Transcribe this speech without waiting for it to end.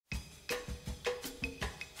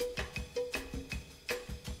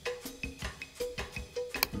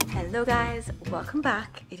Hello guys, welcome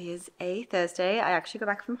back. It is a Thursday. I actually got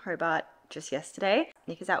back from Hobart just yesterday.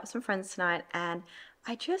 Nick is out with some friends tonight and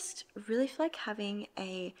I just really feel like having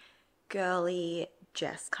a girly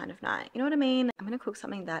Jess kind of night. You know what I mean? I'm gonna cook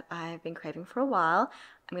something that I've been craving for a while.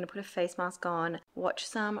 I'm gonna put a face mask on, watch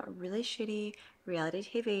some really shitty reality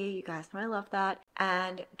TV. You guys know I love that.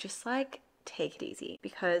 And just like take it easy,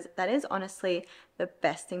 because that is honestly the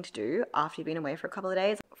best thing to do after you've been away for a couple of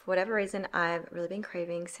days. For whatever reason, I've really been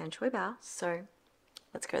craving sanchoy bao, so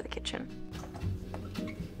let's go to the kitchen.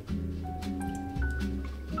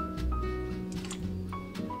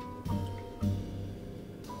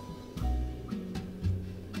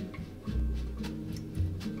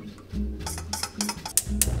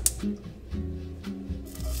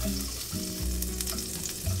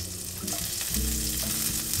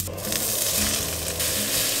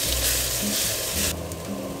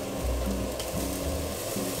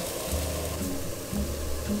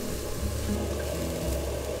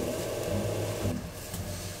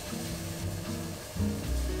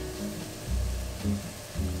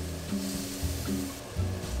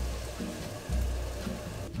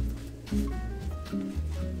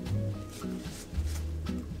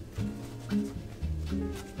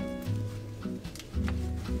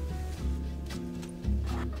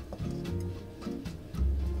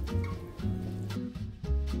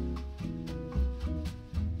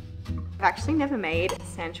 I've actually never made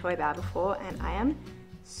sanchoy bao before and I am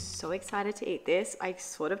so excited to eat this. I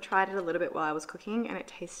sort of tried it a little bit while I was cooking and it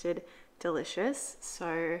tasted delicious.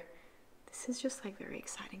 So this is just like very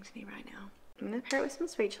exciting to me right now. I'm gonna pair it with some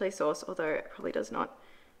sweet chili sauce, although it probably does not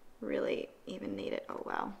really even need it. Oh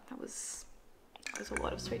wow, that was a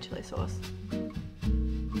lot of sweet chili sauce.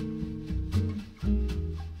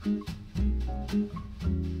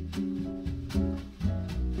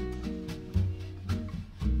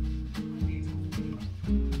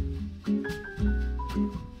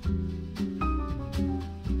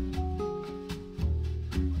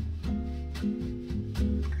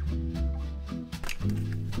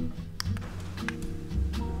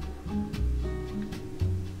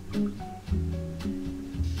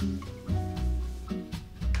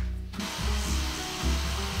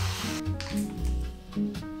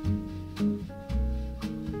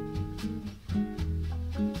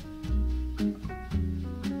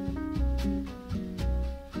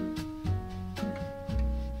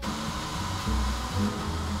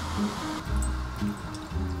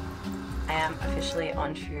 I am officially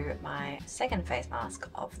onto my second face mask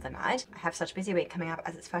of the night. I have such a busy week coming up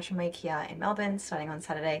as it's fashion week here in Melbourne starting on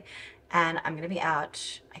Saturday, and I'm going to be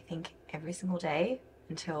out I think every single day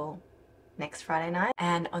until next Friday night.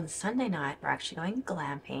 And on Sunday night we're actually going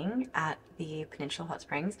glamping at the Peninsula Hot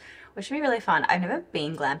Springs, which should be really fun. I've never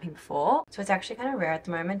been glamping before, so it's actually kind of rare at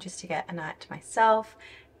the moment just to get a night to myself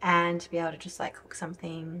and to be able to just like cook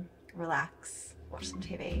something, relax, watch some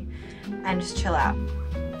TV and just chill out.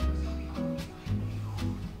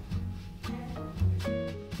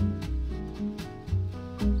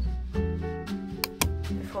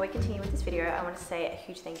 Before we continue with this video, I want to say a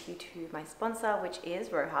huge thank you to my sponsor, which is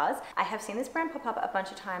rihoas. I have seen this brand pop up a bunch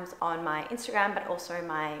of times on my Instagram, but also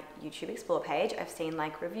my YouTube Explore page. I've seen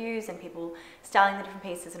like reviews and people styling the different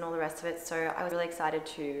pieces and all the rest of it. So I was really excited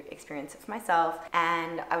to experience it for myself.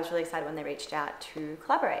 And I was really excited when they reached out to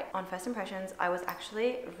collaborate. On first impressions, I was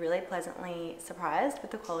actually really pleasantly surprised with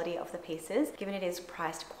the quality of the pieces. Given it is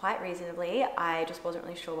priced quite reasonably, I just wasn't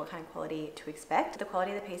really sure what kind of quality to expect. The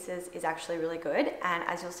quality of the pieces is actually really good. And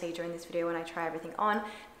as you'll see during this video when I try everything on,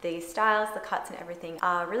 the styles, the cuts and everything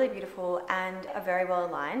are really beautiful and are very well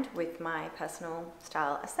aligned with my personal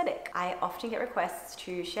style aesthetic. I often get requests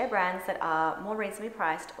to share brands that are more reasonably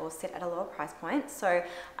priced or sit at a lower price point, so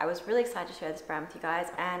I was really excited to share this brand with you guys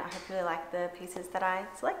and I hope you really like the pieces that I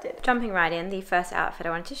selected. Jumping right in, the first outfit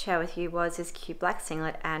I wanted to share with you was this cute black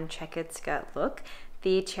singlet and checkered skirt look.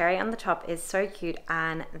 The cherry on the top is so cute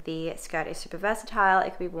and the skirt is super versatile. It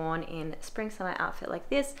could be worn in a spring summer outfit like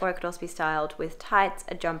this, or it could also be styled with tights,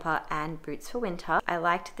 a jumper and boots for winter. I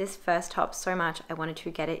liked this first top so much I wanted to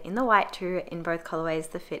get it in the white too. In both colorways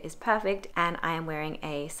the fit is perfect and I am wearing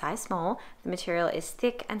a size small. The material is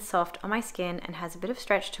thick and soft on my skin and has a bit of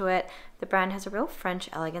stretch to it. The brand has a real French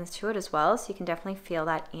elegance to it as well, so you can definitely feel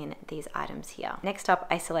that in these items here. Next up,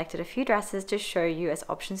 I selected a few dresses to show you as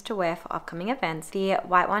options to wear for upcoming events. The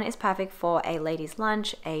white one is perfect for a ladies'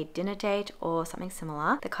 lunch, a dinner date, or something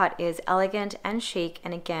similar. The cut is elegant and chic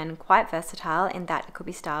and again quite versatile in that it could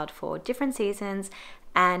be styled for different seasons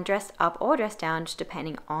and dress up or dress down just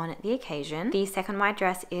depending on the occasion. The second white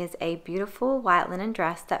dress is a beautiful white linen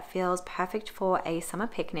dress that feels perfect for a summer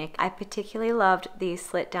picnic. I particularly loved the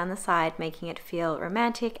slit down the side, making it feel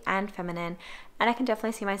romantic and feminine, and I can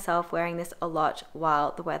definitely see myself wearing this a lot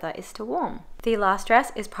while the weather is still warm. The last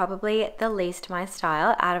dress is probably the least my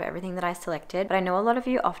style out of everything that I selected, but I know a lot of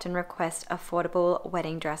you often request affordable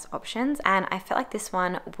wedding dress options, and I felt like this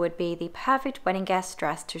one would be the perfect wedding guest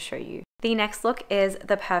dress to show you. The next look is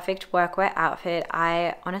the perfect workwear outfit.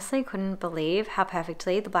 I honestly couldn't believe how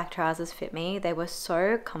perfectly the black trousers fit me. They were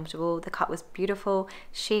so comfortable. The cut was beautiful,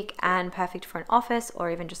 chic, and perfect for an office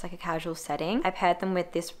or even just like a casual setting. I paired them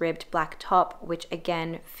with this ribbed black top, which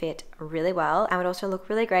again fit really well and would also look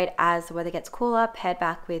really great as the weather gets cooler, paired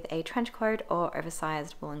back with a trench coat or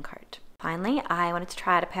oversized woolen coat. Finally, I wanted to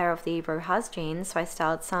try out a pair of the rihoas jeans, so I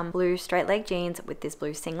styled some blue straight leg jeans with this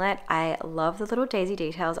blue singlet. I love the little daisy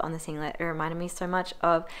details on the singlet. It reminded me so much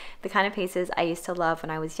of the kind of pieces I used to love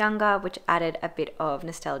when I was younger, which added a bit of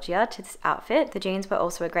nostalgia to this outfit. The jeans were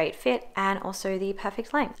also a great fit and also the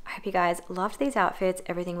perfect length. I hope you guys loved these outfits.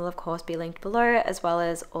 Everything will of course be linked below, as well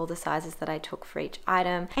as all the sizes that I took for each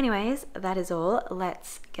item. Anyways, that is all.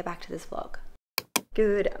 Let's get back to this vlog.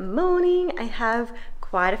 Good morning. I have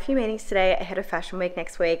quite a few meetings today ahead of Fashion Week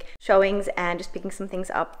next week, showings, and just picking some things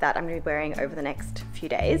up that I'm going to be wearing over the next few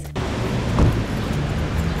days.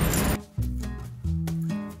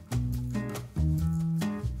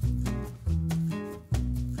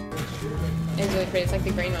 It's really pretty. It's like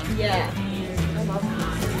the green one. Yeah. I love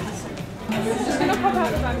this. I'm just gonna pop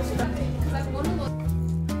out the back because I want to look.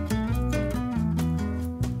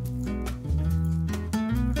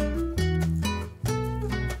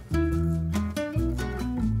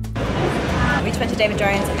 We just went to David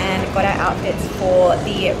Jones and got our outfits for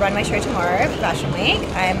the runway show tomorrow, Fashion Week.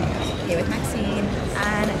 I'm here with Maxine,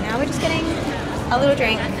 and now we're just getting a little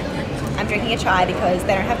drink. I'm drinking a chai because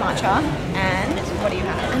they don't have matcha. And what do you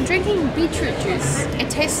have? I'm drinking beetroot juice.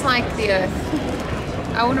 It tastes like the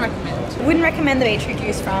earth. I wouldn't recommend. Wouldn't recommend the beetroot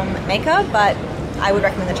juice from Maker, but I would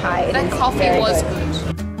recommend the chai. It that is coffee very was good.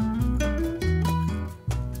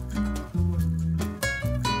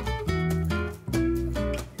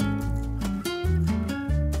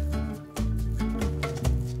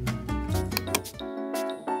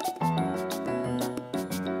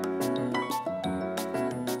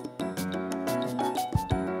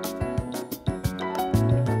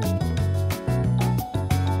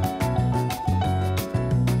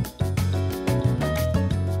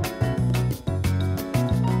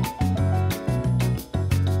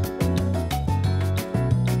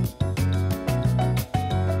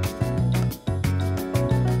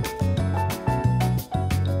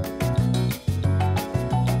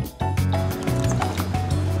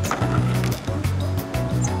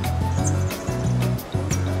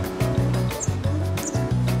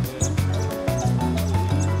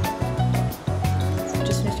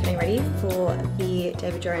 For the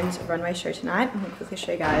David Jones runway show tonight. I'm going to quickly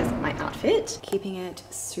show you guys my outfit. Keeping it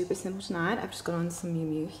super simple tonight. I've just got on some Miu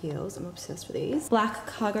Miu heels. I'm obsessed with these. Black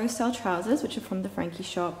cargo style trousers, which are from the Frankie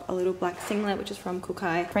shop. A little black singlet, which is from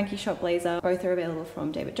Kukai. Frankie shop blazer. Both are available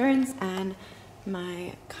from David Jones. And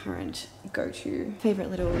my current go-to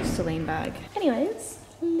favorite little Celine bag. Anyways,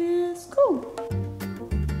 let's go.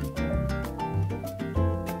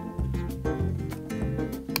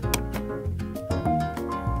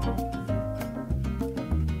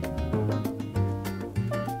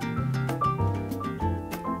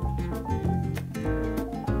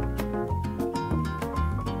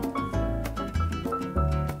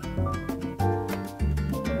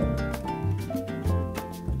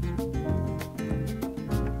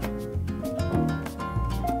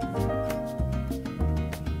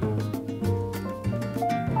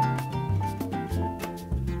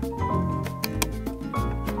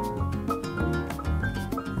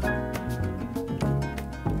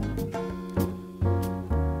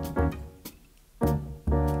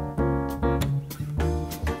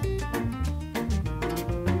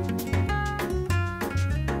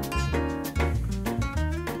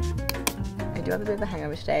 I do have a bit of a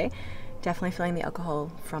hangover today. Definitely feeling the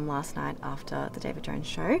alcohol from last night after the David Jones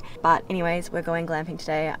show. But anyways, we're going glamping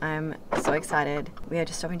today. I'm so excited. We are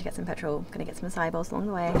just stopping to get some petrol, gonna get some acai bowls along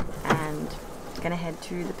the way, and gonna head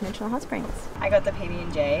to the Peninsula Hot Springs. I got the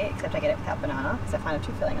PB&J, except I get it without banana, because I find it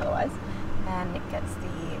too filling otherwise. And Nick gets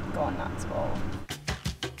the Gone Nuts bowl.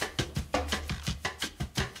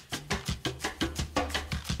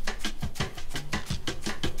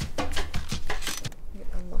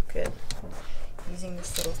 Unlock it using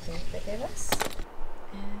this little thing they gave us.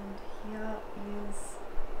 And here is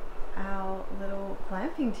our little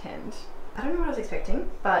glamping tent. I don't know what I was expecting,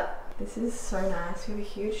 but this is so nice. We have a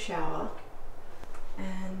huge shower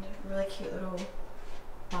and a really cute little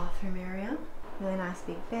bathroom area. Really nice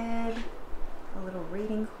big bed, a little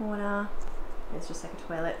reading corner. There's just like a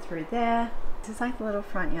toilet through there. This is like the little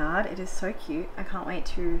front yard. It is so cute. I can't wait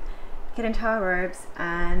to get into our robes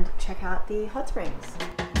and check out the hot springs.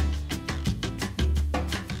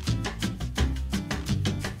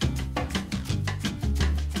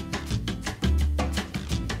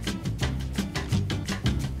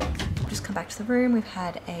 Just come back to the room. We've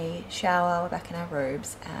had a shower, we're back in our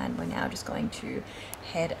robes, and we're now just going to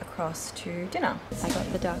head across to dinner. I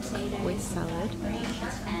got the duck with salad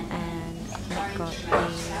and I've got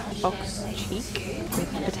the ox cheek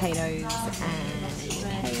with potatoes and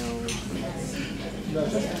kale.